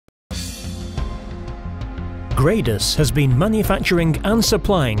Gradus has been manufacturing and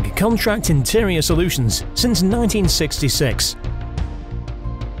supplying contract interior solutions since 1966.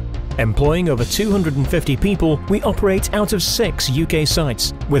 Employing over 250 people, we operate out of 6 UK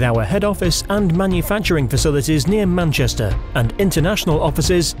sites, with our head office and manufacturing facilities near Manchester and international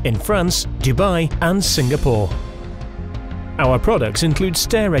offices in France, Dubai and Singapore. Our products include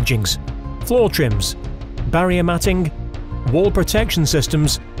stair edgings, floor trims, barrier matting, wall protection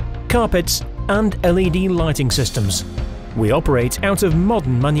systems, carpets and LED lighting systems. We operate out of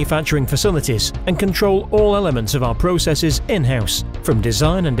modern manufacturing facilities and control all elements of our processes in-house, from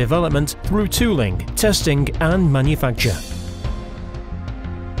design and development through tooling, testing and manufacture.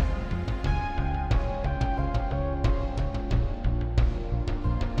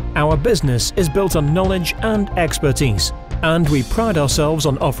 Our business is built on knowledge and expertise, and we pride ourselves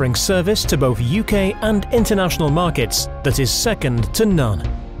on offering service to both UK and international markets that is second to none.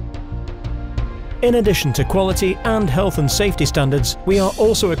 In addition to quality and health and safety standards, we are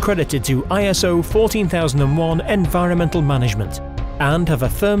also accredited to ISO 14001 Environmental Management and have a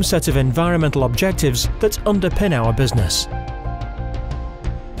firm set of environmental objectives that underpin our business.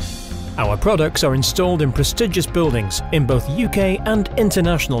 Our products are installed in prestigious buildings in both UK and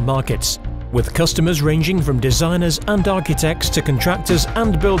international markets, with customers ranging from designers and architects to contractors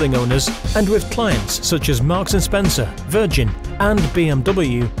and building owners, and with clients such as Marks & Spencer, Virgin and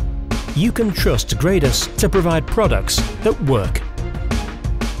BMW. You can trust Gradus to provide products that work.